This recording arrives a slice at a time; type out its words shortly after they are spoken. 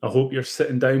I hope you're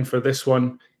sitting down for this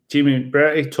one. Jamie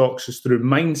McBretty talks us through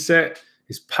mindset,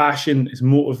 his passion, his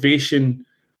motivation.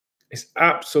 It's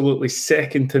absolutely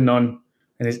second to none,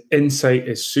 and his insight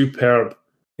is superb.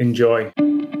 Enjoy.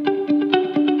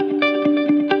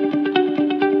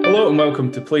 Hello and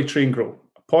welcome to Play Train Grow,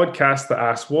 a podcast that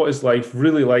asks what is life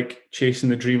really like chasing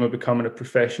the dream of becoming a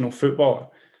professional footballer.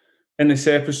 In this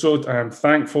episode, I am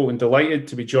thankful and delighted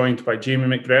to be joined by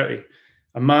Jamie McBretty,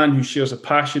 a man who shares a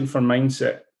passion for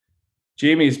mindset.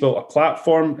 Jamie has built a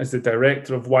platform as the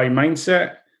director of Y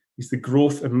Mindset. He's the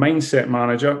growth and mindset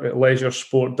manager at Leisure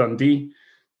Sport Dundee.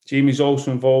 Jamie's also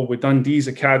involved with Dundee's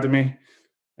Academy,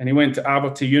 and he went to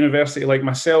Abertay University like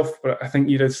myself, but I think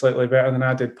you did slightly better than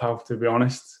I did, pal, to be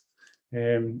honest.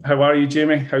 How are you,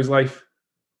 Jamie? How's life?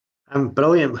 I'm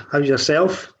brilliant. How's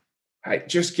yourself?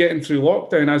 Just getting through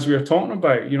lockdown, as we were talking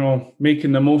about,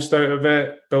 making the most out of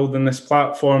it, building this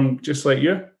platform just like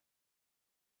you.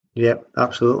 Yeah,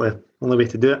 absolutely. Only way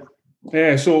to do it.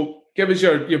 Yeah, so give us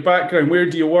your background. Where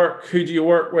do you work? Who do you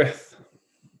work with?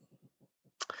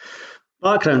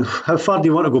 Background. How far do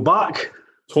you want to go back?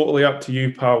 Totally up to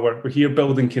you, pal. We're here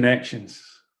building connections.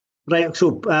 Right,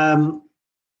 so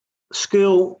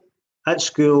at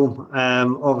school,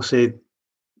 obviously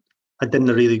I didn't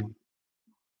really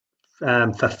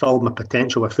fulfill my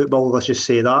potential with football, let's just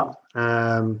say that.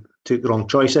 Took the wrong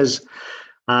choices,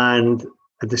 and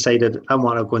I decided I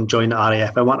want to go and join the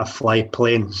RAF. I want to fly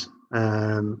planes.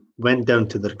 Went down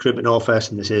to the recruitment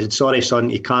office and they said, sorry, son,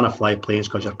 you can't fly planes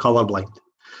because you're colourblind.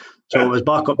 So I was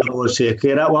back up the road and say,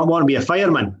 okay, I want to be a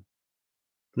fireman.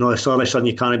 No, sorry, son,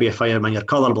 you can't be a fireman, you're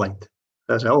colourblind.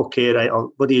 I said, okay, right,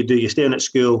 what do? You stay in at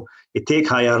school, you take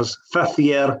hires. 5th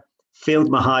year, failed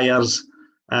my hires.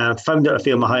 Found out I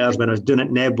failed my hires when I was doing it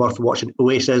in Nebworth, watching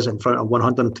Oasis in front of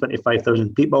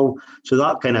 125,000 people. So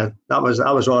that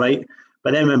was all right.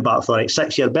 But then went back, thought, right,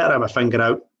 6th year, better have my finger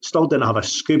out. Still didn't have a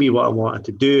Scooby what I wanted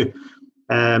to do.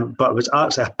 But it was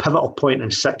actually a pivotal point in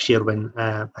 6th year when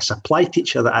a supply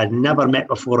teacher that I'd never met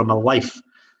before in my life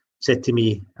said to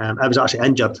me, I was actually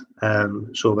injured.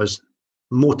 So I was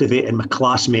motivating my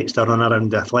classmates to run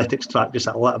around the athletics track just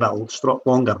a little bit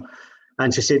longer.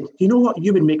 And she said, you know what,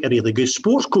 you would make a really good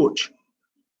sports coach.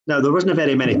 Now, there wasn't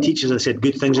very many teachers that said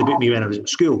good things about me when I was at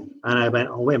school. And I went,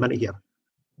 oh, wait a minute here.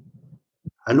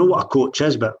 I know what a coach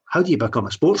is, but how do you become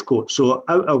a sports coach? So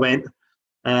out I went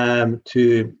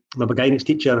to my guidance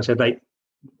teacher and I said, right,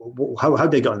 how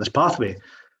did I get on this pathway?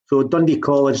 So Dundee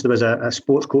College, there was a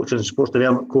sports coaching and sports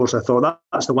development course. I thought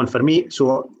that's the one for me.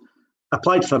 So I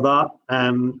applied for that.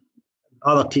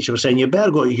 Other teachers were saying, you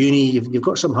better go to uni, you've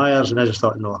got some hires. And I just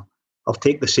thought, no, I'll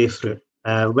take the safe route.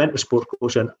 Went to sports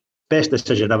coaching, best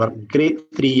decision ever. Great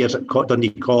 3 years at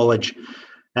Dundee College.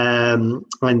 And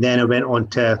then I went on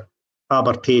to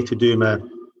Abertay to do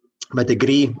my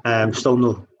degree. Still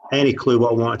no any clue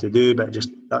what I wanted to do, but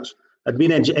I'd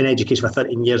been in education for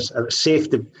 13 years. It was safe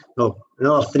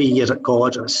another 3 years at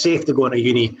college. It was safe to go into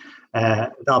uni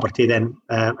at Abertay. Then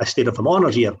I stayed up for my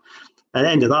honours year. At the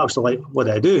end of that, I was like, what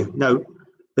do I do? Now,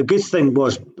 the good thing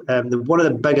was one of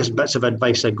the biggest bits of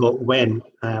advice I got when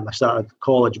I started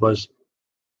college was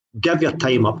give your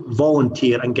time up,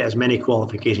 volunteer and get as many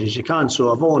qualifications as you can.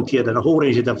 So I volunteered in a whole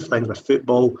range of different things with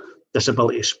football,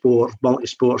 disability sport,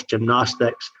 multi-sports,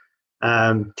 gymnastics,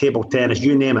 table tennis,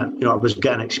 you name it. I was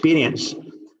getting experience.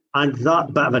 And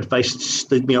that bit of advice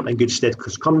stood me up in good stead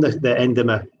because come the end of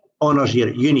my honours year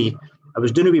at uni, I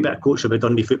was doing a wee bit of coaching with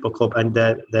Dundee Football Club, and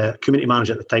the community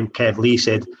manager at the time, Kev Lee,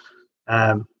 said,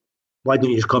 why don't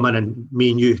you just come in and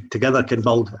me and you together can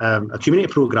build a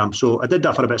community programme? So I did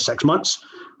that for about 6 months,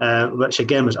 which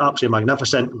again was absolutely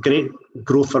magnificent, great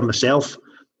growth for myself.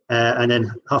 And then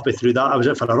halfway through that, I was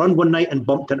out for a run one night and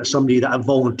bumped into somebody that I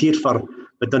volunteered for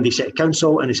with Dundee City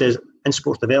Council, and he says, in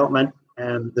sports development,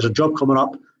 there's a job coming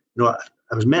up.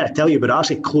 I was meant to tell you, but it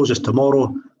actually closes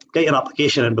tomorrow. Get your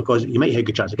application in because you might have a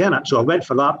good chance of getting it. So I went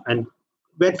for that and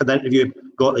went for the interview,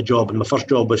 got the job, and my first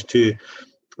job was to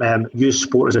use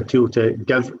sport as a tool to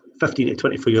give 15 to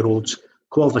 24-year-olds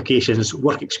qualifications,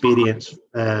 work experience,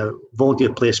 volunteer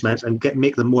placements, and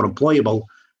make them more employable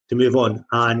to move on.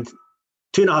 And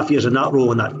 2.5 years in that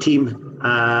role in that team,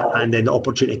 and then the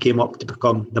opportunity came up to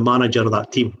become the manager of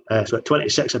that team. So at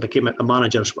 26, I became a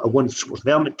manager of one sports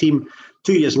development team.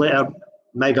 2 years later,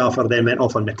 Meg Gaffer then went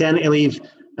off on maternity leave.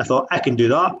 I thought, I can do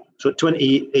that. So at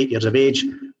 28 years of age,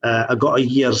 I got a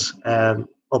year's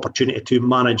opportunity to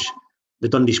manage the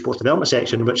Dundee Sports Development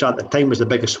section, which at the time was the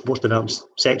biggest sports development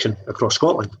section across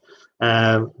Scotland.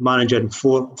 Managing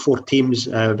four teams,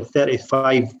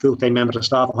 35 full-time members of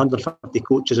staff, 150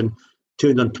 coaches and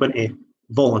 220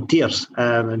 volunteers.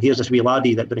 And here's this wee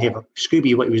laddie that didn't have a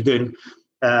Scooby what he was doing,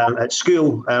 at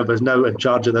school, was now in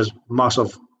charge of this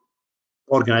massive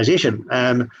organisation,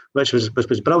 which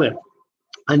was brilliant.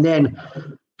 And then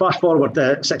fast forward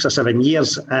 6 or 7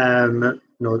 years,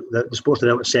 the sports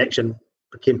development section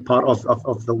became part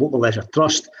of the local leisure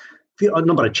trust. A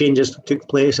number of changes took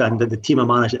place, and the team I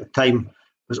managed at the time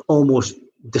was almost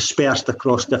dispersed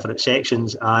across different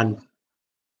sections, and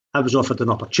I was offered an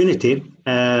opportunity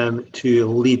to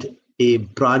lead a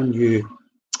brand new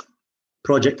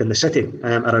project in the city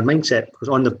around mindset. Because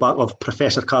on the back of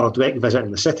Professor Carol Dweck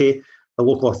visiting the city, the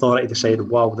local authority decided,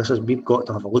 wow, we've got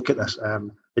to have a look at this.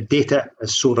 The data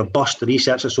is so robust, the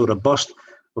research is so robust.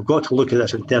 We've got to look at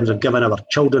this in terms of giving our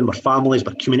children, our families,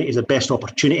 our communities the best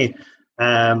opportunity.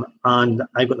 And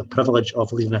I got the privilege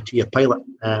of leading a 2-year pilot,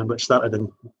 which started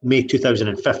in May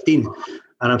 2015.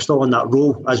 And I'm still in that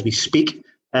role as we speak,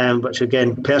 which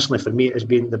again, personally for me, has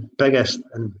been the biggest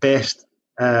and best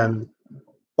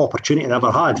opportunity I've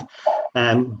ever had.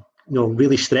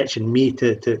 Really stretching me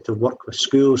to work with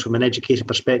schools from an education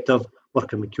perspective,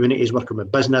 working with communities, working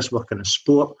with business, working in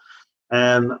sport.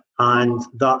 And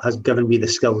that has given me the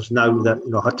skills now that,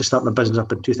 I had to start my business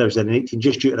up in 2018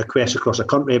 just due to requests across the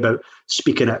country about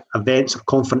speaking at events or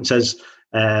conferences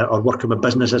or working with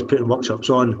businesses, putting workshops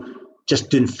on, just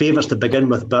doing favours to begin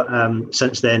with. But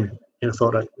since then, I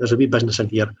thought, right, there's a wee business in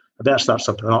here, I better start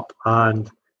something up. And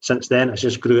since then, it's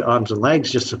just grew at arms and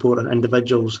legs, just supporting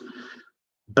individuals,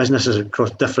 businesses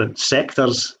across different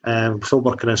sectors, still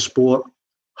working in sport,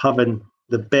 having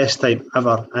the best time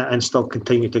ever, and still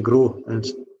continue to grow and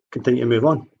continue to move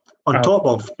on. On top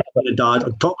of being a dad,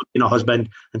 on top of being a husband,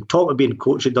 on top of being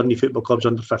coach at Dundee Football Club's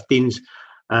under 15s.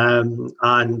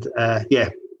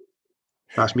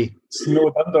 That's me.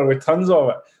 Snowed under with tons of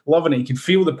it. Loving it. You can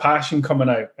feel the passion coming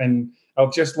out. And I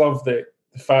just love the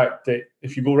fact that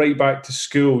if you go right back to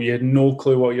school, you had no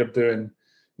clue what you're doing,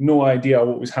 no idea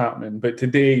what was happening. But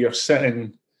today you're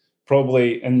sitting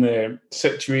probably in the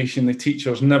situation the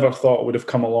teachers never thought would have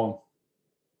come along.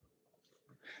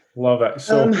 Love it.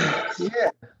 So,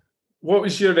 what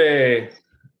was your...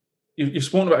 You've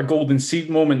spoken about a golden seed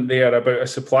moment there about a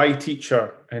supply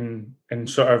teacher and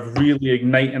sort of really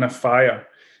igniting a fire.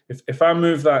 If I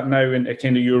move that now into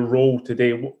kind of your role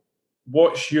today,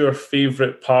 what's your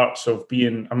favourite parts of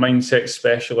being a mindset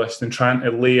specialist and trying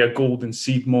to lay a golden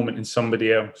seed moment in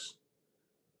somebody else?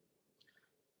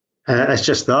 It's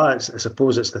just that. I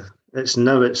suppose it's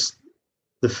not just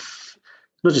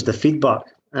the feedback.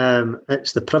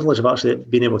 It's the privilege of actually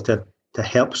being able to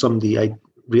help somebody. I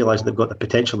realise they've got the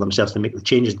potential themselves to make the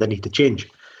changes they need to change,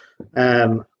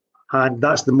 and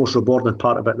that's the most rewarding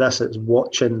part about this. It's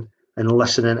watching and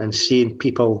listening and seeing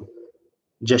people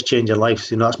just change their lives.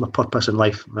 That's my purpose in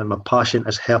life. My passion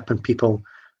is helping people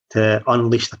to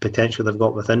unleash the potential they've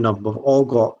got within them. We've all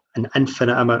got an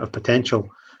infinite amount of potential.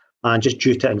 And just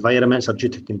due to environments or due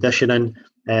to conditioning,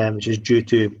 just due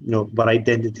to our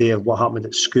identity of what happened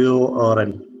at school or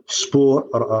in sport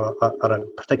or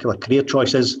in particular career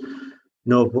choices,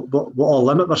 we all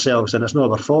limit ourselves, and it's not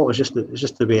our fault. It's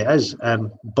just the way it is.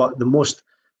 But the most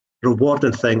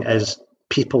rewarding thing is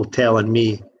people telling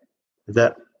me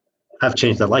that I've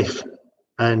changed their life,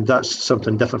 and that's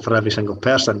something different for every single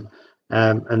person.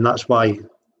 And that's why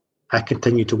I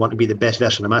continue to want to be the best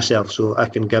version of myself, so I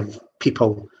can give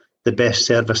people the best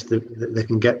service that they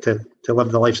can get to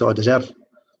live the lives that I deserve.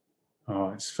 Oh,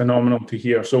 it's phenomenal to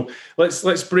hear. So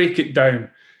let's break it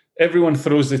down. Everyone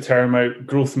throws the term out,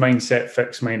 growth mindset,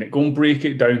 fixed mindset. Go and break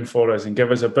it down for us and give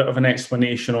us a bit of an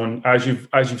explanation on, as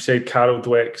you've said, Carol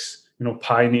Dweck's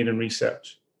pioneering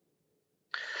research.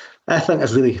 I think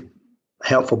it's really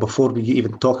helpful before we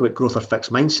even talk about growth or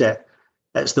fixed mindset.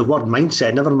 It's the word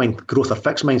mindset, never mind growth or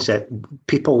fixed mindset.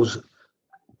 People's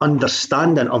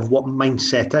understanding of what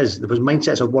mindset is, because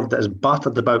mindset is a word that is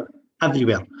battered about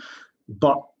everywhere,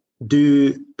 but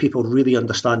do people really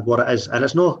understand what it is? And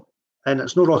it's no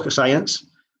rocket science.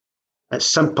 It's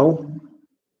simple,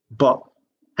 but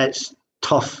it's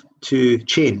tough to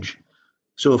change.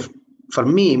 So for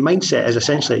me, mindset is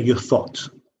essentially your thoughts,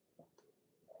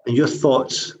 and your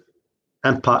thoughts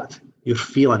impact your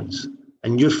feelings,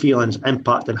 and your feelings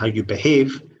impact on how you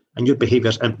behave, and your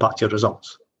behaviours impact your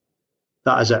results.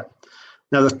 That is it.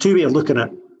 Now, there's two ways of looking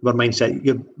at your mindset.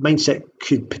 Your mindset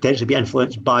could potentially be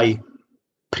influenced by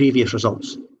previous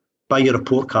results, by your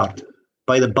report card,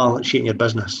 by the balance sheet in your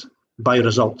business, by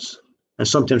results. And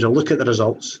sometimes we look at the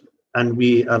results and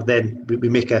we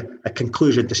make a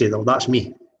conclusion to say, well, that's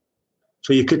me.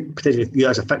 So you could potentially view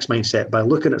it as a fixed mindset by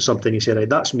looking at something. You say, right,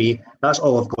 that's me. That's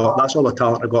all I've got. That's all the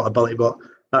talent I've got, ability I've got.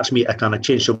 That's me. I can't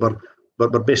change. So we're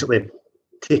basically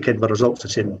taking the results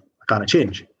and saying, I can't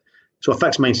change. So a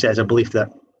fixed mindset is a belief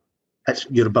that it's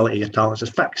your ability, your talents is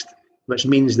fixed, which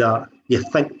means that you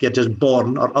think you're just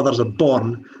born, or others are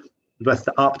born with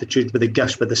the aptitude, with the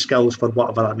gifts, with the skills for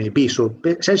whatever that may be. So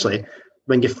essentially,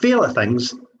 when you fail at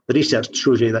things, the research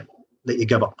shows you that you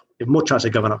give up. You have more chance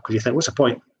of giving up because you think, what's the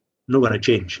point? Not going to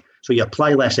change. So you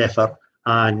apply less effort,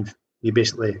 and you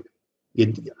basically,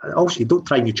 you don't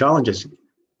try new challenges.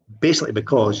 Basically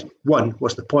because, one,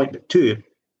 what's the point? But two,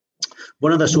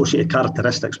 one of the associated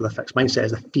characteristics with a fixed mindset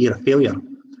is the fear of failure.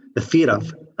 The fear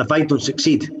of, if I don't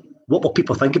succeed, what will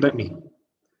people think about me?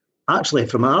 Actually,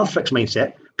 from our fixed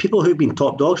mindset, people who've been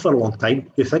top dogs for a long time,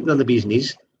 who think they're the bee's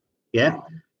knees,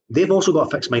 they've also got a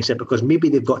fixed mindset because maybe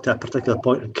they've got to a particular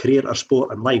point in career or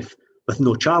sport and life with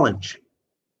no challenge.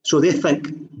 So they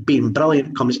think being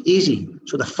brilliant comes easy.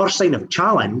 So the first sign of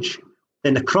challenge,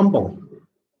 then they crumble.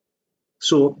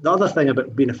 So the other thing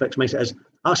about being a fixed mindset is,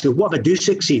 actually, what if I do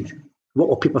succeed? What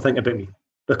will people think about me?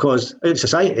 Because in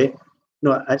society,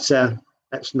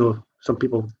 some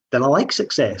people don't like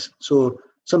success. So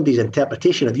somebody's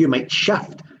interpretation of you might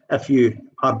shift if you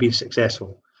are being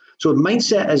successful. So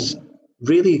mindset is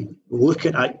really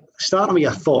looking at, starting with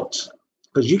your thoughts,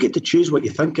 because you get to choose what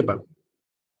you think about.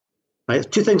 Right? There's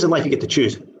two things in life you get to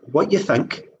choose: what you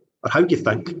think, or how you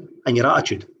think, and your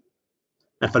attitude.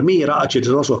 And for me, your attitude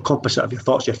is also a composite of your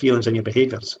thoughts, your feelings, and your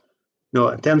behaviours.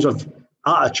 In terms of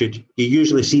attitude, you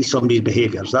usually see somebody's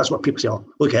behaviours. That's what people say, oh,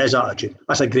 look at his attitude.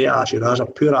 That's a great attitude. That's a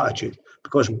poor attitude,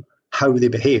 because how they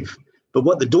behave. But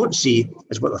what they don't see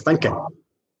is what they're thinking or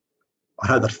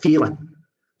how they're feeling.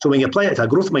 So when you apply it to a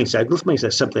growth mindset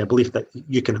is simply a belief that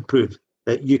you can improve,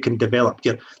 that you can develop,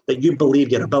 that you believe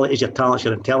your abilities, your talents,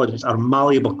 your intelligence are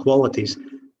malleable qualities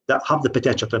that have the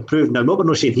potential to improve. Now, what we're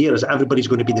not saying here is that everybody's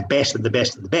going to be the best of the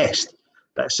best of the best,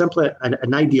 but it's simply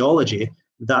an ideology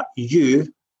that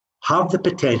you have the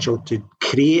potential to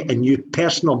create a new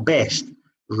personal best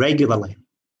regularly.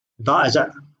 That is it.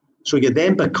 So you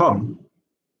then become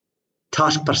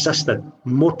task persistent,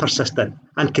 more persistent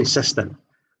and consistent.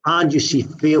 And you see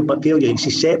failure, you see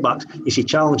setbacks, you see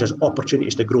challenges,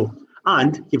 opportunities to grow.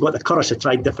 And you've got the courage to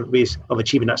try different ways of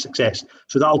achieving that success.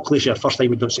 So that'll cliche your first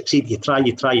time you don't succeed, you try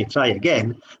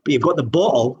again, but you've got the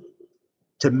bottle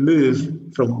to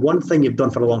move from one thing you've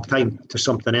done for a long time to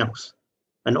something else.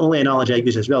 And the only analogy I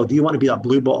use as well, do you want to be that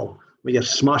blue bottle where you're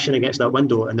smashing against that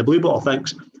window and the blue bottle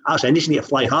thinks, actually, I just need to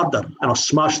fly harder and I'll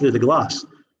smash through the glass,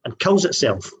 and kills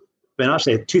itself, when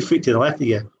actually 2 feet to the left of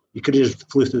you, you could have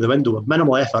just flew through the window with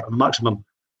minimal effort and maximum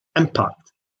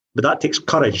impact. But that takes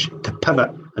courage to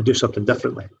pivot and do something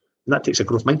differently. And that takes a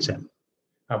growth mindset.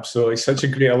 Absolutely. Such a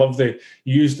great, I love the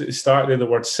you used at the start there, the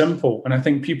word simple. And I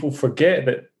think people forget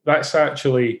that that's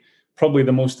actually probably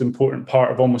the most important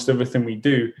part of almost everything we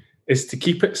do, is to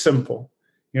keep it simple.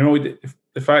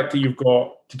 The fact that you've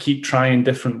got to keep trying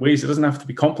different ways, it doesn't have to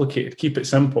be complicated. Keep it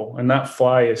simple. And that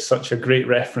fly is such a great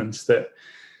reference that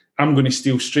I'm going to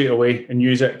steal straight away and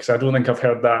use it, because I don't think I've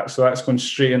heard that. So that's going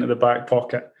straight into the back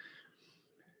pocket.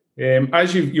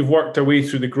 As you've worked our way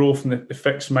through the growth and the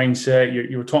fixed mindset,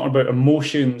 you were talking about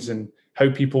emotions and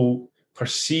how people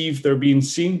perceive they're being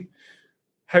seen.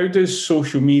 How does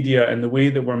social media and the way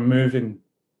that we're moving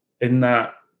in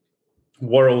that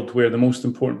world where the most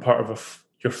important part of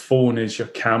your phone is your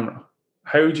camera,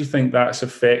 how do you think that's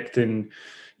affecting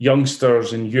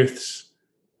youngsters and youths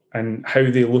and how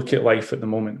they look at life at the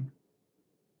moment?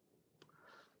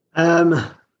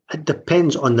 It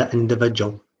depends on the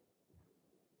individual.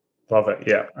 Love it.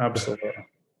 Yeah, absolutely.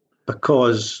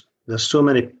 Because there's so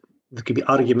many, there could be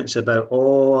arguments about,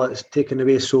 it's taken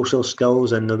away social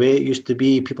skills and the way it used to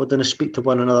be, people didn't speak to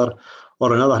one another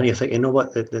or another. And you think, you know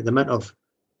what, the amount of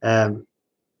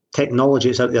technology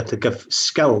is out there to give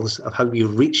skills of how you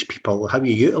reach people, how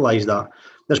you utilize that.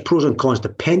 There's pros and cons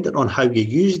dependent on how you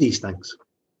use these things.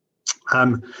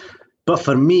 But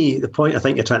for me, the point I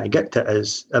think you're trying to get to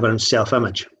is around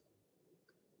self-image.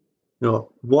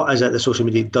 What is it that social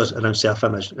media does around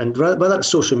self-image? And whether it's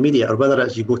social media or whether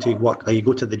it's you go to work or you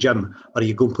go to the gym or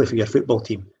you go and play for your football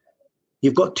team,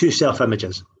 you've got two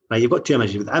self-images, right? You've got two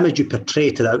images. The image you portray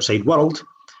to the outside world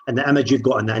and the image you've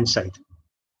got on the inside.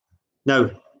 Now,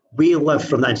 we live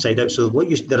from the inside out. So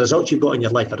the results you've got in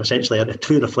your life are essentially a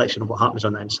true reflection of what happens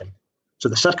on the inside. So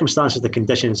the circumstances, the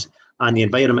conditions and the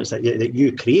environments that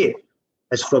you create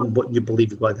is from what you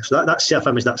believe about this. So that's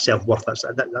self-image, that's self-worth,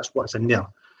 that's what's in there.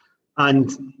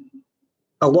 And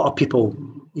a lot of people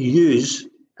use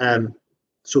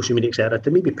social media, etc.,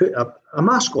 to maybe put a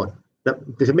mask on,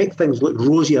 to make things look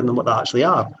rosier than what they actually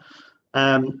are.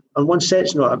 In one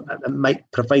sense, it might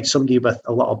provide somebody with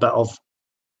a little bit of,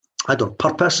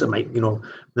 purpose. It might,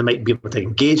 they might be able to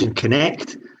engage and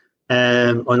connect.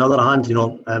 On the other hand,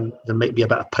 there might be a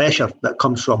bit of pressure that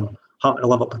comes from having to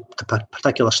live up to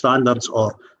particular standards,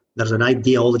 or there's an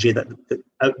ideology that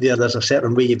out there, there's a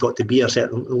certain way you've got to be, a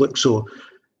certain look. So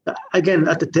again,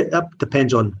 that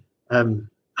depends on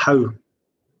how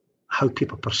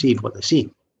people perceive what they see.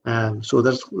 So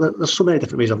there's so many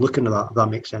different ways of looking at that, if that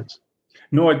makes sense.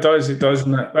 No, it does. It does.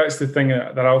 And that's the thing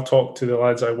that I'll talk to the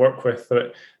lads I work with,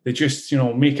 that they just,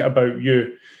 make it about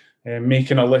you,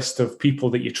 making a list of people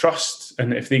that you trust.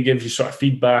 And if they give you sort of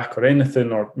feedback or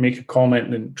anything, or make a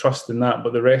comment, then trust in that.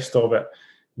 But the rest of it,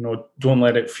 don't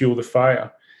let it fuel the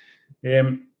fire.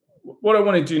 What I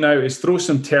want to do now is throw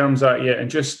some terms at you and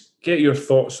just get your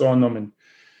thoughts on them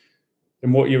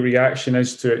and what your reaction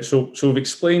is to it. So we've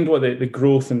explained what the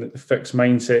growth and the fixed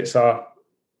mindsets are.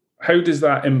 How does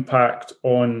that impact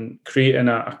on creating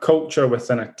a culture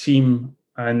within a team?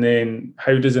 And then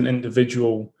how does an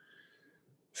individual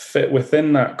fit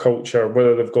within that culture,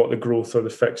 whether they've got the growth or the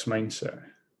fixed mindset?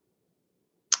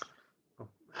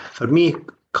 For me,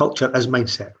 culture is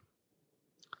mindset.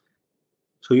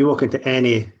 So you walk into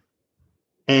any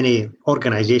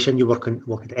organisation, you walk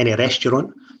into any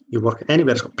restaurant, you work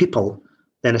anywhere that's got people,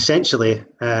 then essentially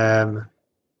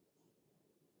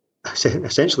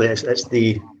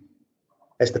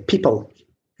it's the people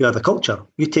who are the culture.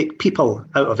 You take people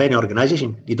out of any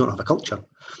organisation, you don't have a culture.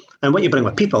 And what you bring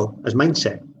with people is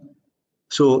mindset.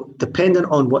 So depending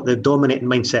on what the dominating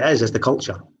mindset is the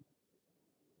culture.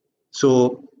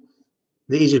 So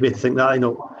the easiest way to think that,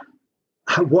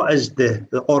 what is the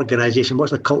organisation,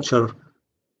 what's the culture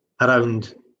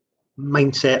around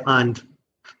mindset and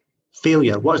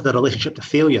failure? What is the relationship to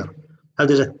failure? How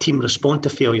does a team respond to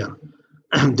failure?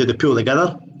 Do they pull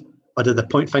together, or do they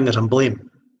point fingers and blame?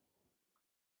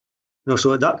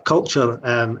 So that culture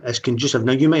is conducive.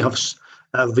 Now, you might have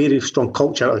a very strong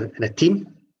culture in a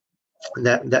team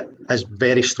that is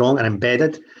very strong and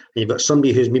embedded, and you've got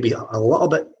somebody who's maybe a little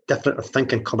bit different of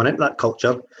thinking coming into that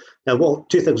culture. Now, well,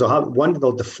 two things will happen. One,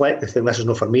 they'll deflect, they think this is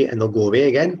not for me, and they'll go away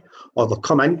again, or they'll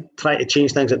come in, try to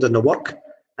change things that doesn't work,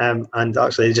 and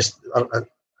actually they just are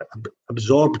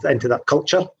absorbed into that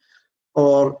culture.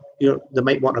 Or they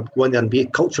might want to go in there and be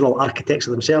cultural architects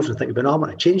of themselves and think, I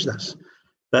want to change this.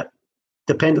 But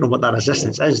depending on what that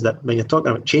resistance is, that when you're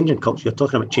talking about changing culture, you're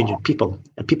talking about changing people,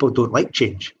 and people don't like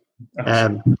change.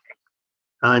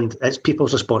 And it's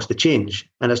people's response to change.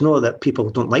 And it's not that people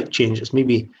don't like change, it's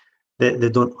maybe they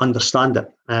don't understand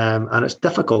it. And it's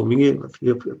difficult.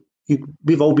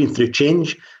 We've all been through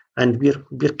change, and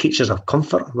we're creatures of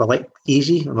comfort. We like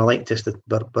easy, and we like just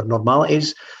our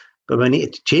normalities. But when we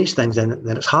need to change things, then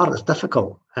it's hard, it's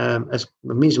difficult. It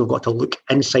means we've got to look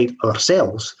inside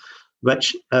ourselves,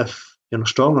 which, if you're not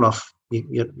strong enough,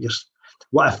 you're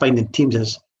what I find in teams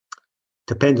is,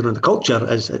 depending on the culture,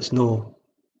 is it's no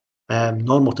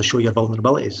normal to show your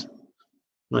vulnerabilities.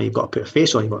 You've got to put a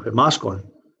face on, you've got to put a mask on.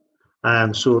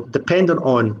 So depending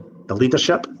on the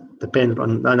leadership,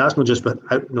 and that's not just in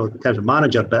terms of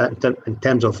manager, but in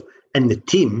terms of in the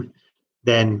team,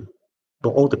 then it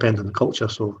all depends on the culture.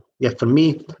 So yeah, for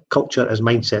me, culture is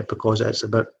mindset, because it's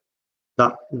about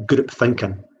that group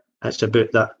thinking. It's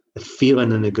about the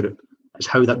feeling in the group. It's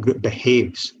how that group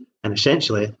behaves, and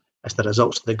essentially, it's the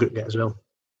results that the group get as well.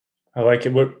 I like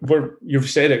it. You've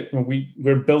said it.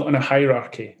 We're built on a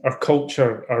hierarchy. Our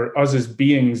culture, us as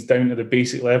beings, down to the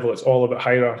basic level, it's all about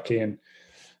hierarchy, and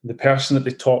the person at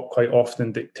the top quite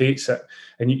often dictates it.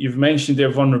 And you've mentioned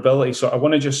their vulnerability, so I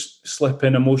want to just slip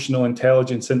in emotional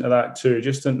intelligence into that too,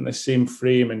 just in the same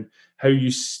frame, and how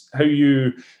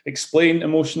you explain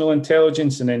emotional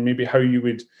intelligence, and then maybe how you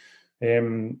would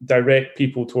direct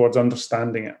people towards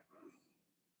understanding it.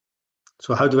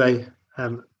 So how do I?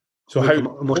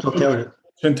 Emotional intelligence.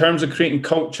 So in terms of creating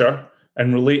culture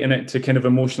and relating it to kind of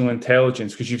emotional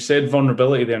intelligence, because you've said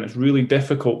vulnerability there, and it's really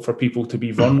difficult for people to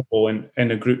be vulnerable in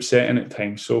a group setting at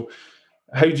times. So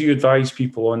how do you advise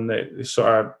people on the sort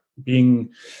of being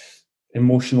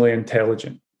emotionally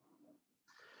intelligent?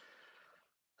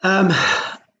 You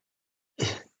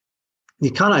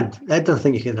can't. I don't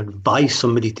think you can advise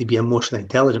somebody to be emotionally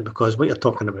intelligent, because what you're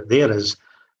talking about there is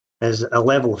a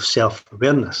level of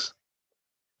self-awareness.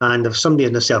 And if somebody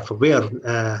is self-aware,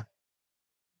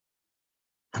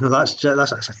 that's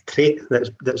a trait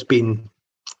that's been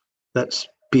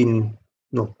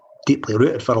deeply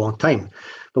rooted for a long time.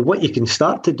 But what you can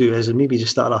start to do is maybe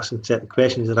just start asking certain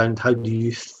questions around, how do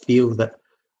you feel that?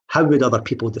 How would other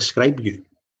people describe you?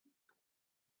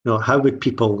 How would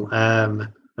people,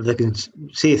 if they can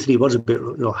say 3 words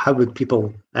about, how would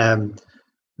people,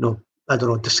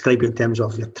 describe you in terms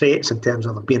of your traits, in terms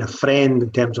of being a friend,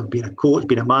 in terms of being a coach,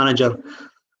 being a manager.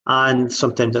 And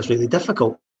sometimes that's really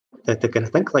difficult to kind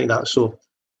of think like that. So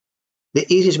the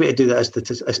easiest way to do that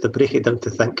is to break it down to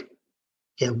think,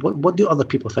 what do other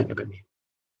people think about me?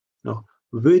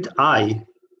 Would I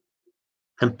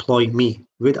employ me?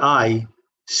 Would I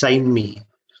sign me?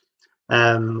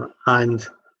 And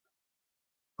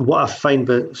what I find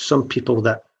with some people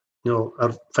that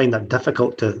find that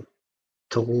difficult to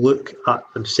look at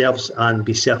themselves and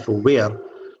be self-aware,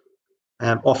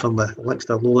 often links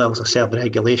to low levels of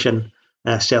self-regulation,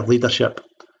 self-leadership,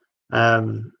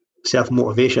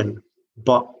 self-motivation.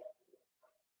 But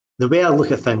the way I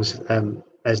look at things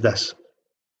is this.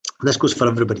 This goes for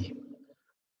everybody.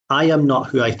 I am not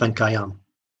who I think I am.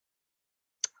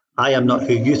 I am not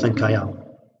who you think I am.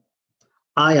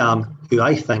 I am who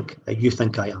I think that you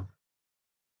think I am.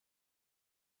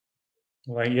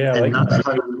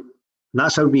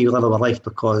 That's how we live our life,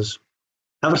 because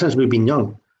ever since we've been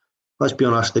young, let's be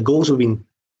honest, the goals we've been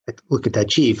looking to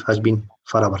achieve has been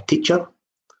for our teacher,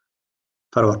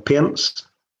 for our parents,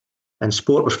 and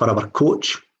sport was for our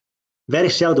coach. Very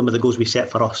seldom are the goals we set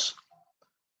for us.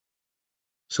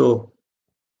 So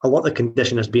a lot of the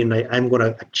condition has been, right, I'm going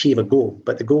to achieve a goal,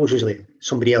 but the goal is usually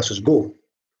somebody else's goal.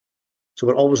 So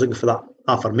we're always looking for that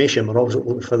affirmation. We're always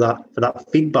looking for that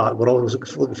feedback. We're always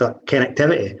looking for that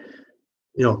connectivity.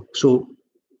 So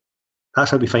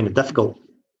that's how we find it difficult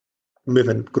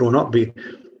growing up. We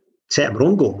set our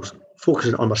own goals,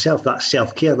 focusing on ourselves, that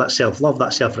self-care, that self-love,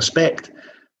 that self-respect,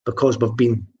 because we've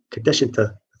been conditioned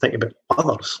to think about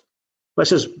others,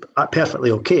 which is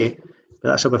perfectly okay. But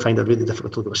that's how we find it really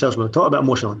difficult to look at ourselves. When we talk about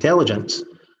emotional intelligence,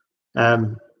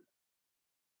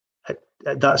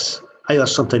 that's either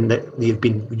something that you've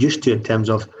been used to in terms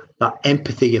of that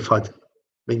empathy you've had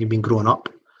when you've been growing up,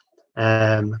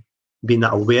 being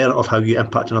that aware of how you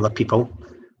impact on other people,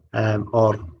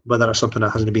 or whether it's something that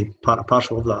hasn't been part and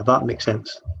parcel of that. If that makes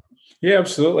sense. Yeah,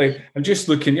 absolutely. I'm just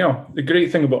looking, the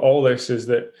great thing about all this is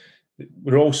that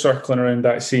we're all circling around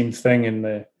that same thing, and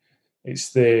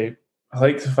I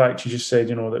like the fact you just said,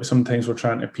 that sometimes we're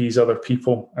trying to appease other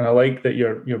people, and I like that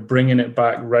you're bringing it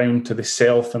back round to the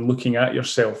self and looking at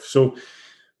yourself. So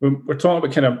we're talking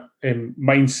about kind of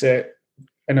mindset,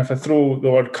 and if I throw the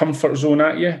word comfort zone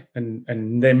at you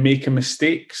and then making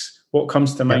mistakes, what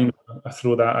comes to mind when I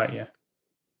throw that at you?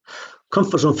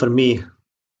 Comfort zone for me,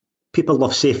 people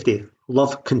love safety,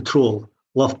 love control,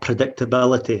 love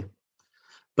predictability.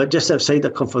 But just outside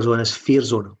the comfort zone is fear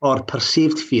zone, or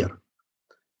perceived fear.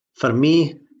 For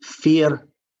me, fear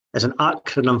is an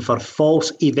acronym for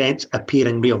false events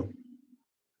appearing real.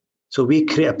 So we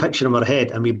create a picture in our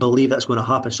head and we believe that's going to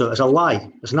happen. So it's a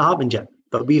lie. It's not happened yet.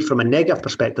 But we, from a negative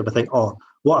perspective, we think,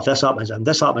 what if this happens and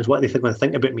this happens? What are they going to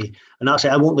think about me? And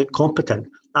actually, I won't look competent.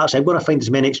 Actually, I'm going to find as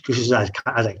many excuses as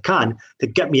I can to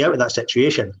get me out of that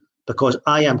situation, because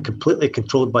I am completely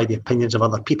controlled by the opinions of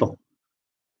other people.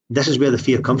 This is where the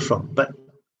fear comes from. But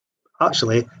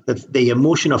actually, the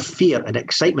emotion of fear and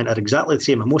excitement are exactly the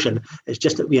same emotion. It's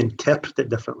just that we interpret it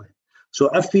differently. So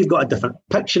if we've got a different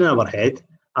picture in our head,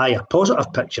 a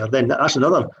positive picture, then that's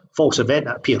another false event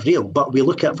that appears real. But we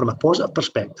look at it from a positive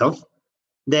perspective,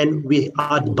 then we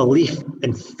add belief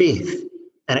and faith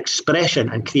and expression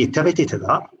and creativity to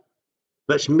that,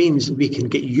 which means we can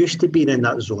get used to being in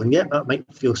that zone. Yeah, that might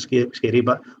feel scary,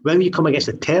 but when you come against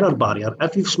the terror barrier,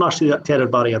 if you've smashed through that terror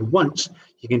barrier once,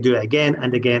 you can do it again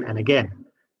and again and again.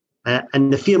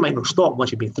 And the fear might not stop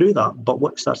once you've been through that, but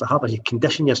what starts to happen is you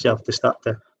condition yourself to start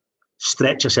to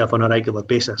stretch yourself on a regular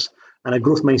basis. And a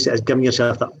growth mindset is giving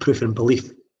yourself that proof and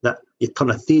belief that you turn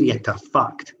a theory into a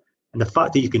fact. And the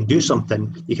fact that you can do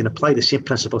something, you can apply the same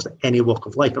principles to any walk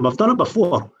of life. And we've done it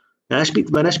before. And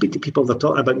when I speak to people, they're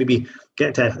talking about maybe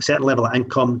getting to a certain level of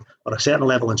income, or a certain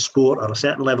level in sport, or a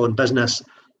certain level in business.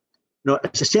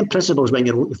 It's the same principles when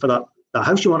you're looking for that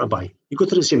house you want to buy. You go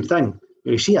through the same thing.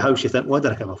 You see a house, you think, what do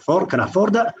I can afford? Can I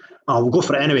afford it? We'll go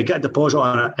for it anyway, get a deposit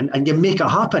on it, and you make it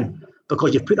happen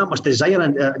because you've put that much desire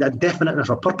and that definiteness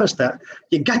or purpose that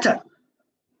you get it.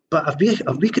 But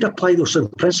if we could apply those same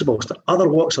principles to other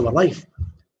walks of our life,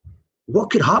 what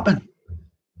could happen?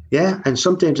 Yeah, and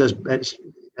sometimes it's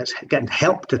getting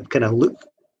help to kind of look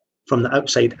from the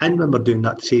outside in when we're doing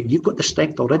that, to say, you've got the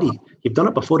strength already. You've done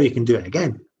it before, you can do it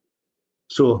again.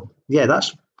 So, yeah,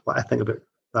 that's what I think about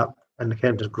that in the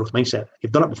terms of growth mindset.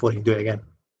 You've done it before, you can do it again.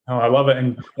 Oh, I love it.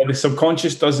 And the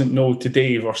subconscious doesn't know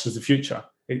today versus the future.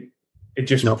 It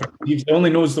just It only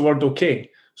knows the word okay.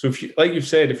 So if you, like you've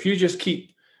said, if you just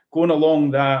keep going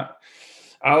along that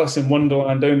Alice in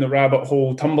Wonderland, down the rabbit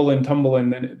hole, tumbling,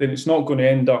 then it's not going to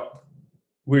end up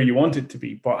where you want it to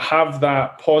be. But have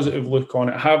that positive look on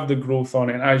it, have the growth on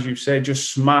it, and as you've said,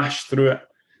 just smash through it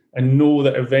and know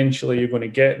that eventually you're going to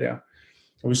get there.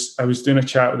 I was doing a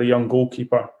chat with a young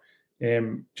goalkeeper,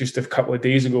 just a couple of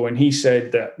days ago, and he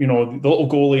said that, the little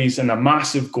goalie's in a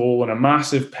massive goal and a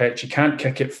massive pitch. He can't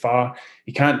kick it far,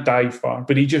 he can't dive far,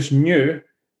 but he just knew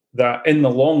that in the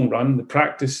long run, the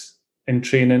practice and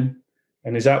training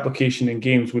and his application in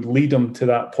games would lead him to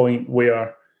that point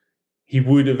where he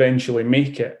would eventually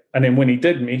make it. And then when he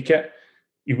did make it,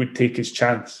 he would take his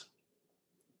chance.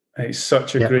 And it's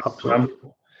such a great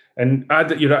example. And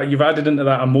you've added into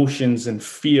that emotions and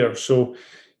fear. So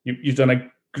you've done a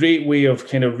great way of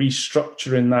kind of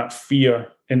restructuring that fear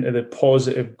into the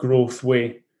positive growth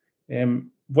way.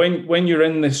 When you're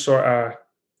in this sort of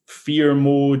fear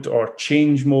mode or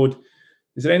change mode,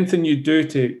 is there anything you do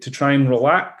to try and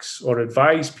relax or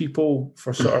advise people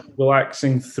for sort of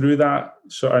relaxing through that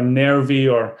sort of nervy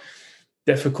or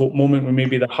difficult moment when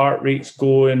maybe the heart rate's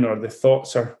going or the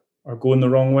thoughts are going the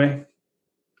wrong way?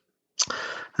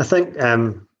 I think,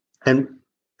 and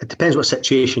it depends what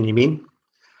situation you mean,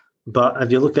 but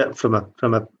if you look at it from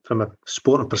a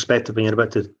sporting perspective, when you're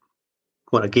about to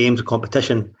go into games or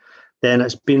competition, then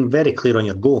it's been very clear on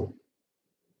your goal.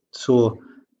 So,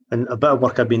 and a bit of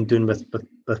work I've been doing with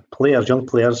players,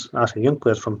 asking young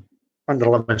players from under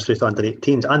 11s through to under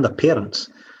 18s and their parents,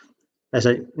 is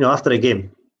that, after a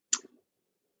game,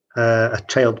 a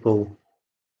child will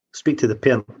speak to the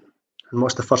parent, and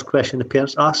what's the first question the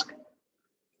parents ask?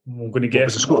 I'm going to guess.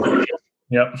 What's the score?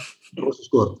 Yep. What's the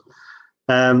score?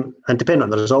 And depending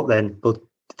on the result, then will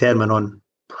determine on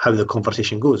how the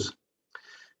conversation goes.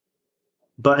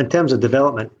 But in terms of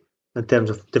development, in terms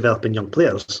of developing young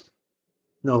players,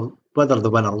 whether they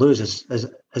win or lose is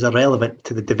irrelevant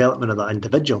to the development of that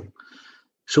individual.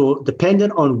 So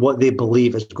depending on what they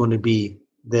believe is going to be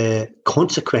the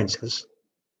consequences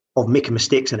of making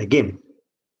mistakes in a game,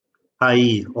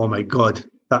 i.e., oh my God,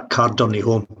 that car journey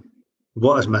home,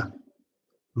 what is my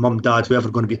mum, dad, whoever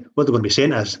what they're going to be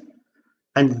saying to us?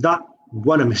 And that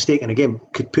one mistake in a game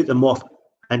could put them off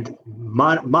and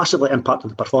massively impact on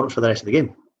the performance for the rest of the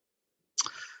game.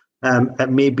 It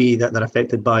may be that they're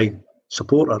affected by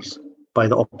supporters, by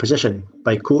the opposition,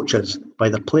 by coaches, by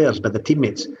their players, by their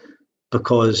teammates,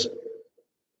 because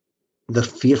they're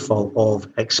fearful of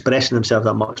expressing themselves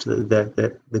that much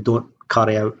that they don't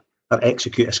carry out or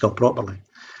execute a skill properly.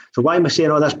 So why am I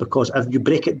saying all this? Because if you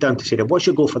break it down to say, what's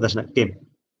your goal for this next game?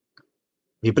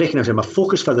 You're breaking it down, my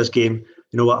focus for this game,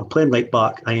 I'm playing right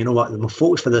back, and my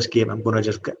focus for this game, I'm going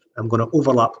to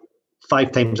overlap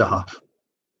 5 times a half.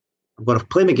 I'm going to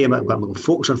play my game, I'm going to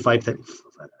focus on five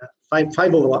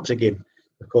overlaps a game,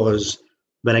 because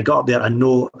when I got up there, I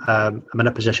know I'm in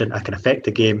a position I can affect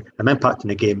the game, I'm impacting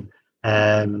the game,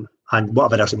 and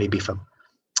whatever else it may be for them.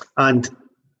 And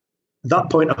that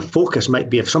point of focus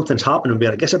might be if something's happening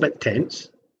where it gets a bit tense,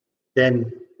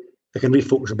 then they can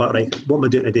refocus about, right, what am I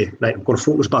doing today? Right, I'm going to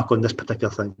focus back on this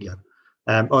particular thing here.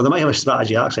 Or they might have a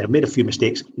strategy, actually, I've made a few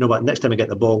mistakes. You know what, next time I get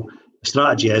the ball, the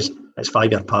strategy is it's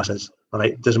 5-yard passes. All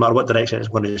right, doesn't matter what direction it's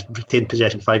going to retain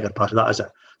possession, 5-yard passes, that is it.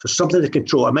 So something to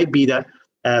control. It might be that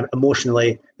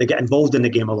emotionally they get involved in the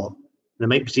game a lot. They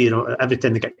might see, every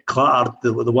time they get clattered, they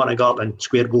want to go up and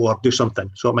square go or do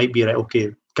something. So it might be, right,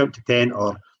 okay, count to 10,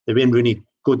 or the Wayne Rooney,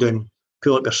 go down,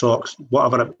 pull up your socks,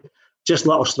 whatever. Just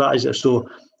little strategies. So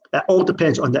it all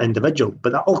depends on the individual,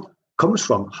 but that all comes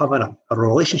from having a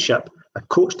relationship, a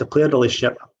coach-to-player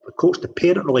relationship, a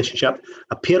coach-to-parent relationship,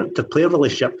 a parent-to-player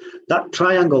relationship, that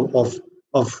triangle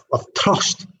of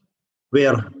trust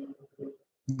where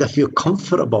they feel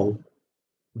comfortable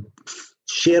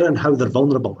sharing how they're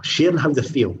vulnerable, sharing how they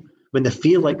feel when they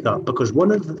feel like that. Because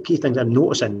one of the key things I'm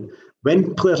noticing,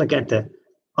 when players are getting to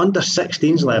under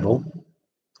 16s level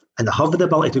and they have the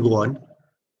ability to go on,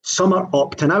 some are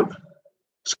opting out.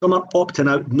 Some are opting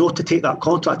out not to take that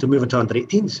contract and move into under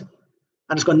 18s.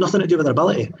 And it's got nothing to do with their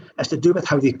ability. It's to do with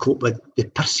how they cope with the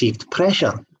perceived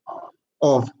pressure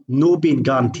of no being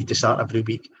guaranteed to start every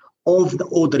week, of the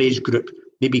older age group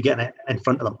maybe getting it in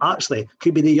front of them. Actually,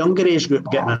 could be the younger age group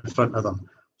getting it in front of them.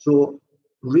 So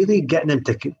really getting them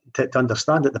to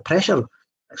understand that the pressure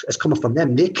is coming from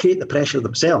them. They create the pressure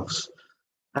themselves.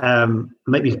 It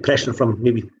might be pressure from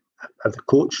maybe the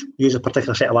coach use a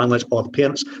particular set of language, or the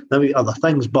parents, maybe other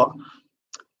things, but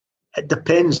it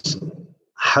depends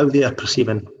how they are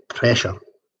perceiving pressure.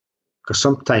 Because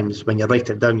sometimes when you write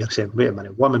it down, you're saying, wait a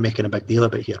minute, what am I making a big deal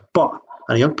about here? But,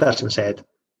 and a young person said,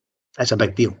 it's a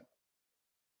big deal.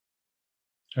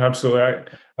 Absolutely.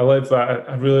 I love that.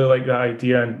 I really like that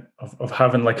idea of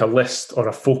having like a list or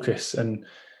a focus. And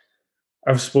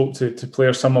I've spoke to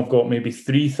players, some have got maybe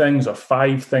 3 things or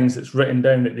 5 things that's written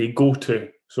down that they go to.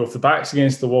 So if the back's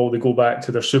against the wall, they go back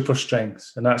to their super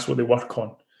strengths, and that's what they work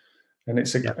on. And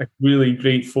it's a really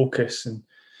great focus. And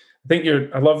I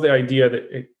think I love the idea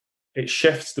that it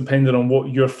shifts depending on what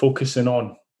you're focusing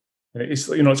on. And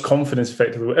it's confidence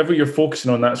effectively. Whatever you're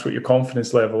focusing on, that's what your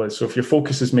confidence level is. So if your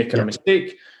focus is making a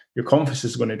mistake, your confidence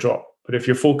is going to drop. But if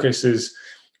your focus is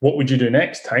what would you do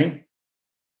next time,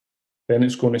 then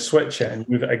it's going to switch it and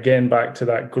move it again back to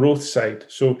that growth side.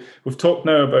 So we've talked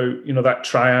now about, that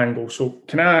triangle. So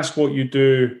can I ask what you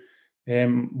do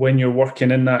when you're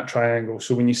working in that triangle?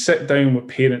 So when you sit down with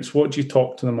parents, what do you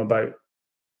talk to them about?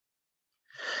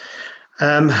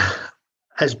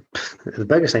 As the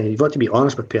biggest thing, you've got to be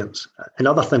honest with parents.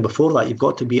 Another thing before that, you've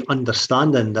got to be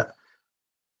understanding that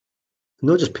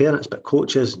not just parents, but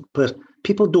coaches, players,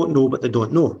 people don't know what they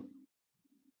don't know.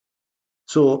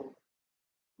 So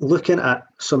looking at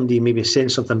somebody maybe saying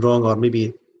something wrong, or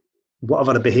maybe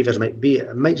whatever the behaviours might be,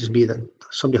 it might just be that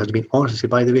somebody has to be honest and say,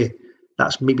 by the way,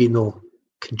 that's maybe no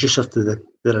conducive to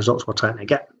the results we're trying to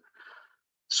get.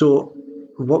 So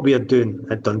what we are doing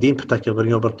at Dundee in particular,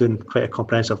 we're doing quite a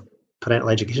comprehensive parental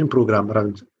education programme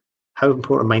around how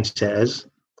important mindset is,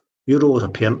 your role as a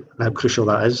parent and how crucial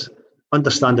that is,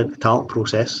 understanding the talent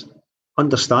process,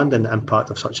 understanding the impact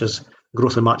of such as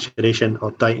growth and maturation or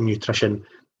diet and nutrition,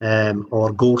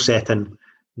 or goal setting.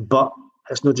 But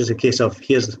it's not just a case of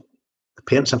here's the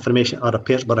parents' information or the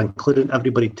parents, but including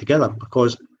everybody together,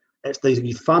 because it's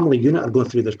the family unit are going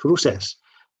through this process.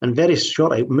 And very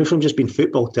shortly, move from just being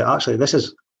football to actually this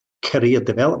is career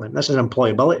development, this is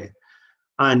employability.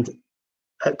 And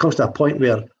it comes to a point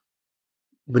where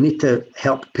we need to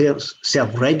help parents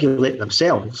self-regulate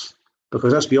themselves,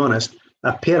 because let's be honest,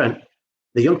 a parent,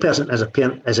 the young person as a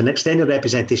parent is an extended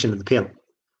representation of the parent.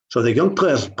 So the young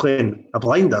player's playing a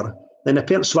blinder, then the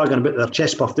parent's swagging about their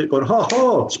chest puffed out going, ho,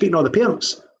 ho, speaking of the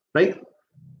parents, right?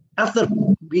 If their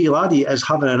wee laddie is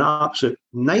having an absolute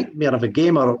nightmare of a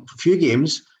game or a few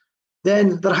games,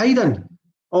 then they're hiding,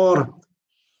 or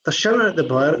they're shouting at the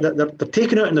player, they're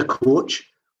taking out on the coach.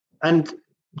 And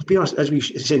to be honest, as we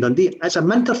say in Dundee, it's a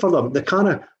mentor for them. They kind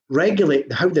of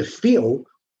regulate how they feel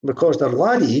because their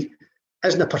laddie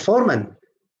isn't performing.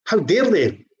 How dare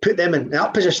they put them in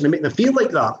that position and make them feel like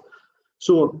that?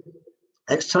 So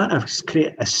it's trying to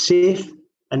create a safe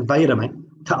environment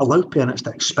to allow parents to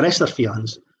express their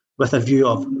feelings with a view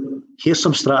of, here's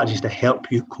some strategies to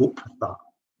help you cope with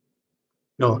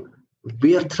that.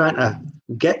 We're trying to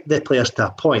get the players to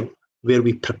a point where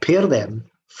we prepare them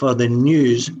for the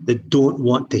news they don't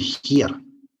want to hear.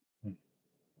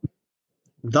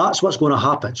 That's what's going to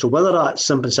happen. So whether that's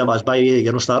simple as, by the way,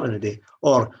 you're not starting today,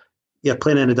 or you're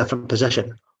playing in a different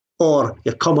position, or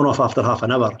you're coming off after half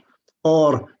an hour,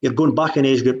 or you're going back in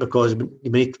age group because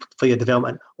you need for your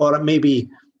development, or it may be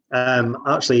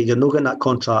actually you're not getting that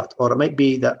contract, or it might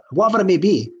be that whatever it may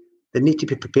be, they need to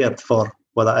be prepared for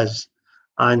what that is.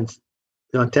 And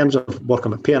in terms of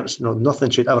working with parents, nothing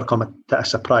should ever come to a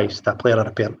surprise to a player or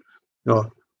a parent.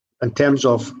 In terms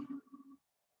of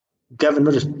giving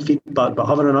not just feedback, but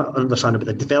having an understanding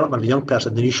about the development of a young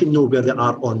person, then you should know where they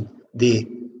are on the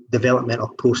developmental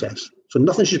process. So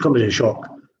nothing should come as a shock,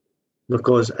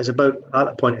 because it's about, at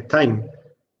that point in time,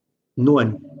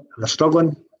 knowing if they're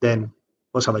struggling, then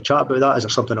let's have a chat about that. Is there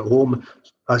something at home?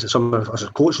 Is it something as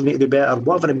a coach we need to do better?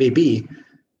 Whatever it may be.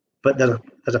 But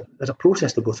there's a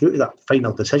process to go through to that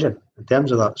final decision in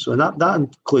terms of that. So that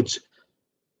includes,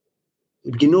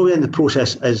 when the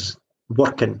process is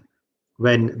working,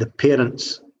 when the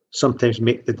parents sometimes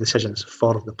make the decisions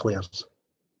for the players,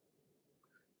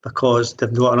 because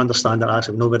they've got an understanding that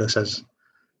actually know where this is.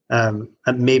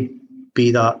 It may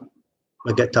be that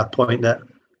we get to a point that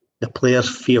the players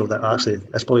feel that actually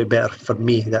it's probably better for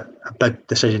me that a big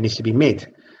decision needs to be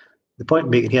made. The point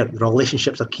I'm making here, the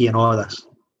relationships are key in all of this.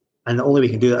 And the only way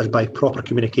we can do that is by proper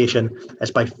communication, is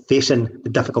by facing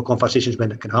the difficult conversations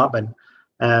when it can happen.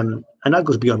 And that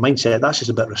goes beyond mindset. That's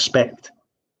just about respect.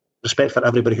 Respect for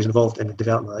everybody who's involved in the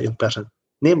development of that young person,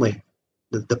 namely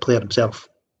the player himself.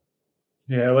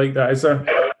 Yeah, I like that. Is there,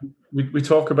 we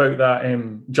talk about that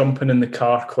jumping in the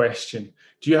car question.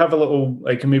 Do you have a little,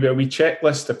 like maybe a wee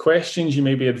checklist of questions you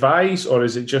maybe advise, or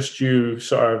is it just you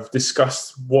sort of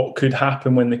discuss what could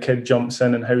happen when the kid jumps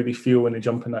in and how they feel when they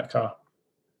jump in that car?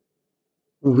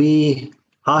 We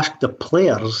ask the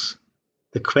players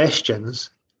the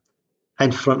questions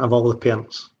in front of all the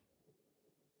parents.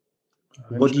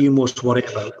 What do you most worry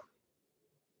about?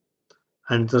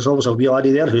 And there's always a wee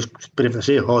laddie there who's brave to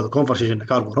say, the conversation in the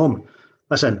car going home.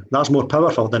 Listen, that's more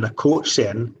powerful than a coach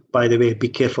saying, by the way, be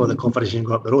careful of the conversation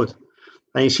going up the road.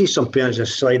 And you see some parents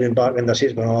just sliding back in their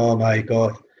seats going, oh my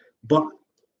God. But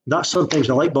that's sometimes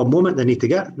the light bulb moment they need to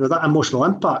get, that emotional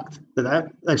impact.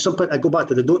 And sometimes I go back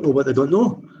to they don't know what they don't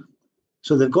know.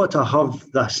 So they've got to have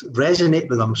this resonate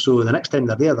with them. So the next time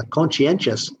they're there, they're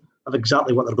conscientious of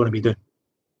exactly what they're going to be doing.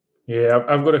 Yeah,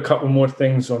 I've got a couple more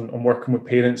things on working with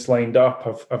parents lined up.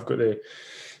 I've got the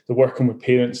working with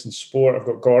parents in sport. I've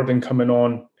got Gordon coming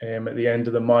on at the end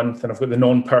of the month, and I've got the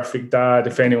non-perfect dad.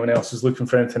 If anyone else is looking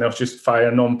for anything else, just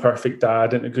fire non-perfect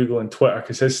dad into Google and Twitter,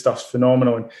 because his stuff's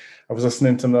phenomenal. And I was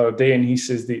listening to him the other day, and he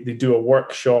says they do a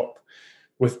workshop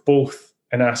with both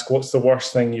and ask, what's the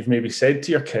worst thing you've maybe said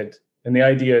to your kid? And the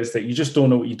idea is that you just don't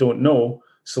know what you don't know,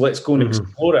 so let's go and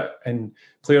explore it. And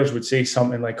players would say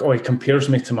something like, oh, he compares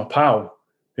me to my pal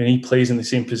and he plays in the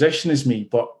same position as me.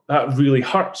 But that really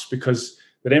hurts because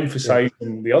they're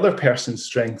emphasising the other person's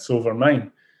strengths over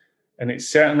mine. And it's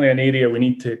certainly an area we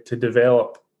need to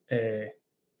develop. And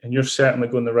you're certainly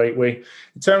going the right way.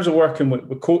 In terms of working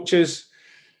with coaches,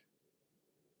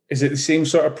 is it the same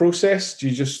sort of process? Do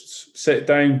you just sit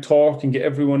down, talk, and get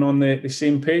everyone on the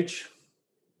same page?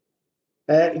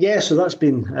 So that's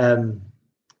been...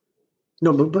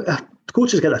 but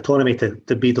coaches get autonomy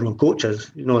to be their own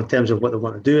coaches, in terms of what they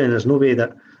want to do, and there's no way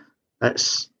that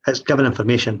it's given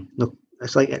information. No,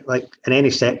 it's like in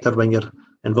any sector, when you're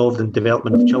involved in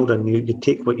development of children, you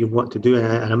take what you want to do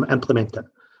and implement it.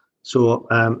 So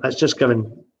it's just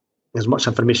giving as much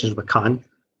information as we can,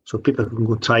 so people can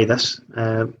go try this.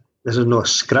 This is not a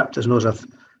script. It's not as if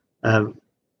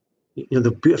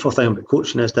the beautiful thing about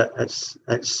coaching is that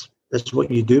it's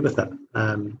what you do with it.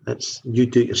 It's you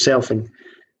do it yourself, and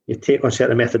you take on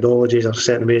certain methodologies or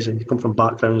certain ways, and you come from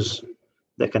backgrounds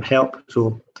that can help.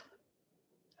 So,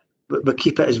 but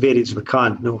keep it as varied as we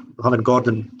can. Having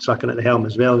Gordon tracking at the helm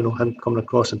as well. Him coming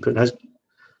across and putting his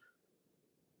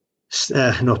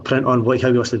print on how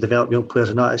he wants to develop young players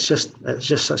and that. It's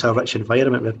just such a rich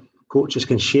environment where coaches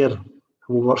can share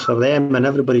what works for them, and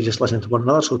everybody just listening to one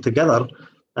another. So together,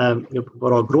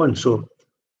 we're all growing. So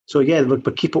yeah, we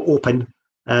keep it open.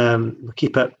 We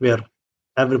keep it where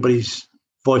everybody's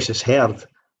voice is heard,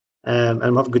 and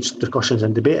we have good discussions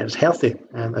and debate. It's healthy.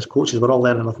 As coaches, we're all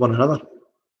learning with one another.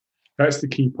 That's the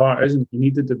key part, isn't it? You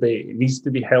need the debate. It needs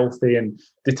to be healthy and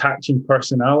detaching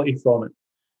personality from it.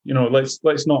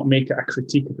 Let's not make it a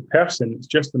critique of the person. It's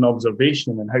just an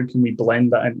observation, and how can we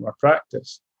blend that into our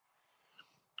practice?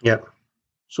 Yeah.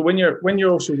 So when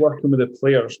you're also working with the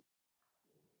players,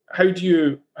 how do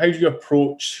you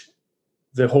approach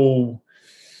the whole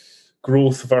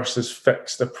growth versus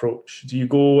fixed approach? Do you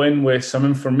go in with some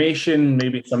information,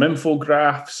 maybe some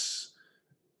infographics,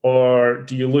 or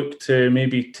do you look to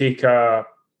maybe take a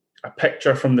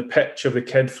picture from the pitch of the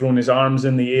kid throwing his arms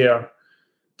in the air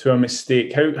to a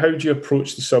mistake? How do you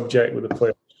approach the subject with the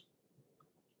players?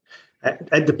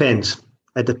 It depends.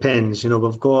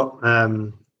 We've got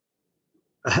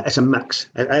it's a mix.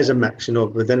 It is a mix.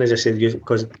 Within, as I said,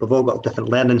 because we've all got different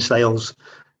learning styles.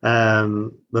 We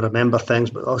remember things,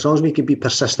 but as long as we can be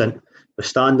persistent with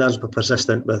standards, we're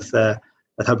persistent with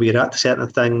how we react to certain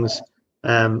things.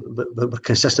 But we're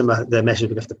consistent with the message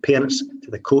we give to the parents,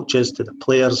 to the coaches, to the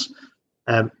players.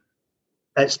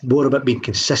 It's more about being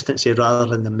consistency rather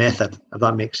than the method, if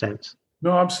that makes sense.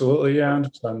 No, absolutely. Yeah, I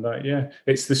understand that. Yeah,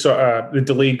 it's the sort of the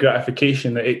delayed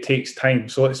gratification that it takes time.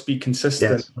 So let's be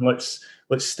consistent, and let's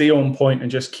stay on point and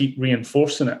just keep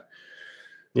reinforcing it.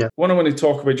 Yeah. What I want to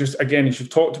talk about, just again, is you've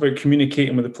talked about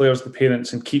communicating with the players, the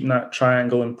parents, and keeping that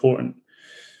triangle important.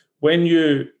 When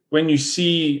you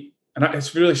see, and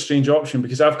it's a really strange option,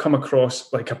 because I've come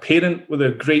across like a parent with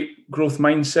a great growth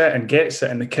mindset and gets it,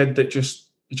 and the kid that just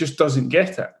doesn't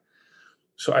get it.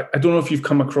 So I don't know if you've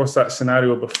come across that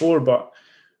scenario before, but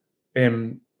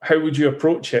how would you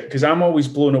approach it? Because I'm always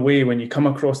blown away when you come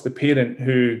across the parent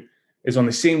who is on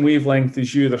the same wavelength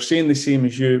as you, they're saying the same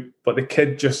as you, but the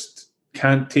kid just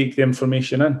can't take the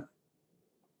information in.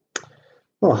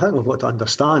 Well, I think we've got to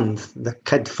understand the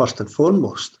kid first and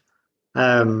foremost,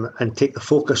 and take the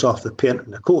focus off the parent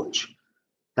and the coach.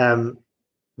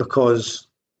 Because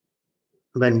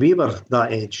when we were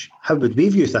that age, how would we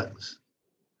view things?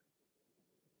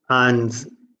 And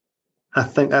I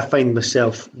think I find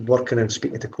myself working and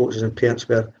speaking to coaches and parents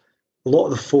where a lot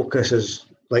of the focus is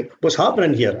like, what's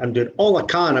happening here? I'm doing all I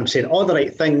can. I'm saying all the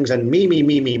right things, and me.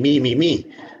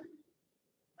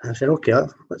 And I said, okay,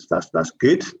 that's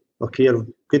good. Okay, you're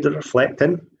good at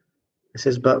reflecting. He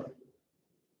says, but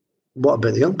what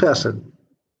about the young person?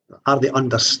 Are they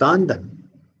understanding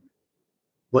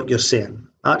what you're saying?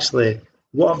 Actually,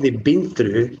 what have they been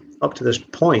through up to this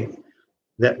point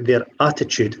that their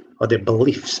attitude or their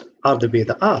beliefs are the way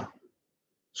they are?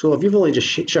 So if you've only just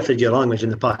shifted your language in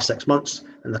the past 6 months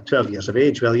and they're 12 years of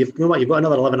age, well, you've got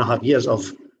another 11 and a half years of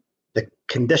the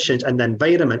conditions and the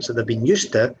environments that they've been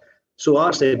used to. So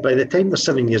actually, by the time they're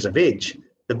 7 years of age,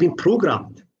 they've been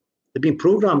programmed. They've been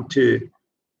programmed to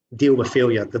deal with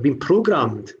failure. They've been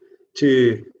programmed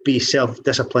to be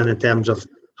self-disciplined in terms of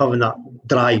having that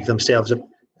drive themselves.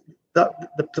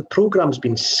 The program's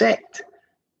been set.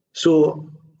 So,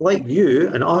 like you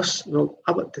and us,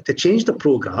 to change the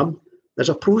program, there's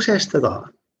a process to that.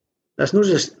 It's not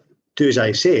just do as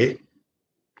I say.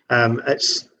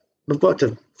 We've got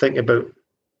to think about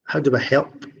how do we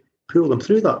help pull them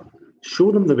through that,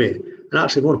 show them the way, and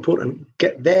actually more important,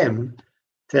 get them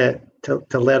to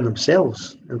learn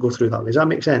themselves and go through that. Does that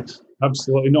make sense?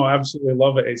 Absolutely. No, I absolutely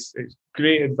love it. It's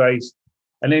great advice.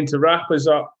 And then to wrap us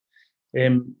up,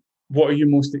 what are you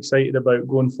most excited about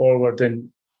going forward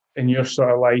in your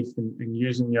sort of life and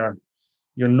using your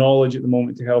knowledge at the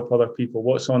moment to help other people?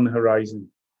 What's on the horizon?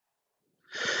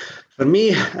 For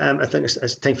me, I think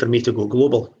it's time for me to go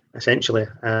global, essentially.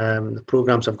 The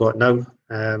programs I've got now,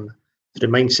 through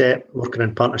Mindset, working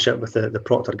in partnership with the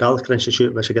Proctor Gallagher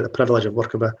Institute, which I get the privilege of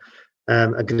working with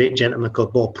a great gentleman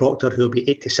called Bob Proctor, who will be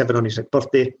 87 on his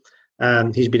birthday.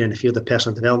 He's been in the field of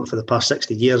personal development for the past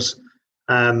 60 years,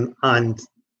 and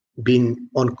being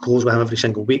on calls with him every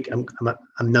single week, I'm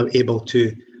now able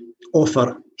to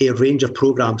offer a range of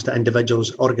programs to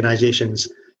individuals, organisations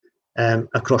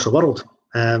across the world.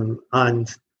 And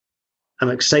I'm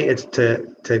excited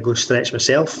to go stretch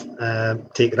myself,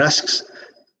 take risks,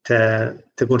 to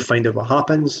go and find out what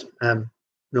happens.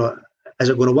 Is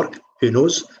it going to work? Who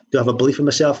knows? Do I have a belief in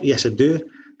myself? Yes, I do.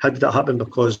 How did that happen?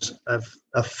 Because I've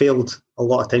failed a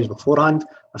lot of times beforehand.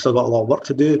 I've still got a lot of work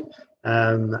to do.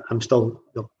 I'm still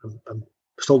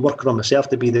working on myself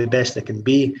to be the best I can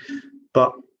be,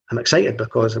 but I'm excited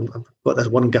because I've got this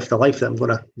one gift of life that I'm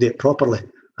going to do it properly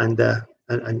and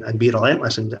be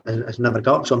relentless and never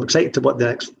give up. So I'm excited to what the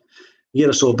next year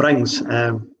or so brings.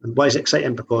 And why is it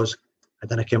exciting? Because I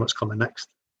don't care what's coming next.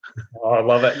 Oh, I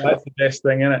love it. That's the best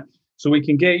thing, isn't it? So we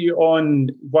can get you on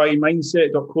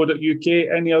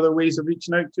whymindset.co.uk. Any other ways of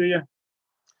reaching out to you?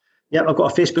 Yeah, I've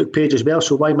got a Facebook page as well.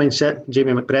 So Why Mindset,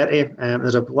 Jamie McBretty.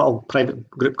 There's a little private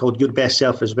group called Your Best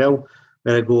Self as well,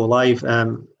 where I go live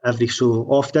every so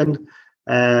often.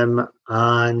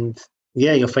 And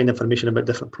yeah, you'll find information about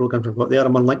different programs we've got there.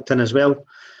 I'm on LinkedIn as well.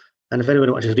 And if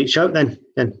anyone wants to reach out, then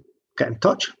get in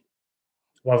touch.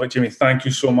 Love it, Jimmy. Thank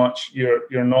you so much.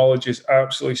 Your knowledge is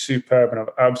absolutely superb, and I've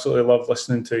absolutely loved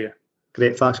listening to you.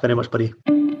 Great. Thanks very much, buddy.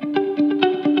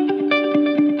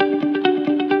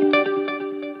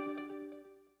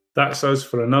 That's us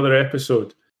for another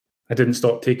episode. I didn't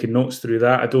stop taking notes through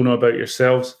that. I don't know about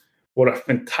yourselves. What a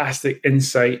fantastic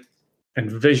insight and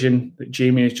vision that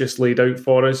Jamie has just laid out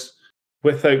for us.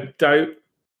 Without doubt,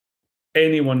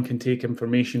 anyone can take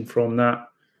information from that.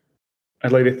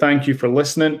 I'd like to thank you for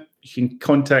listening. You can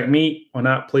contact me on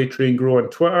 @PlayTrainGrow on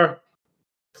Twitter,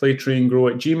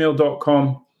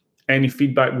 playtraingrow@gmail.com. Any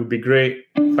feedback would be great.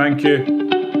 Thank you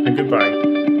and goodbye.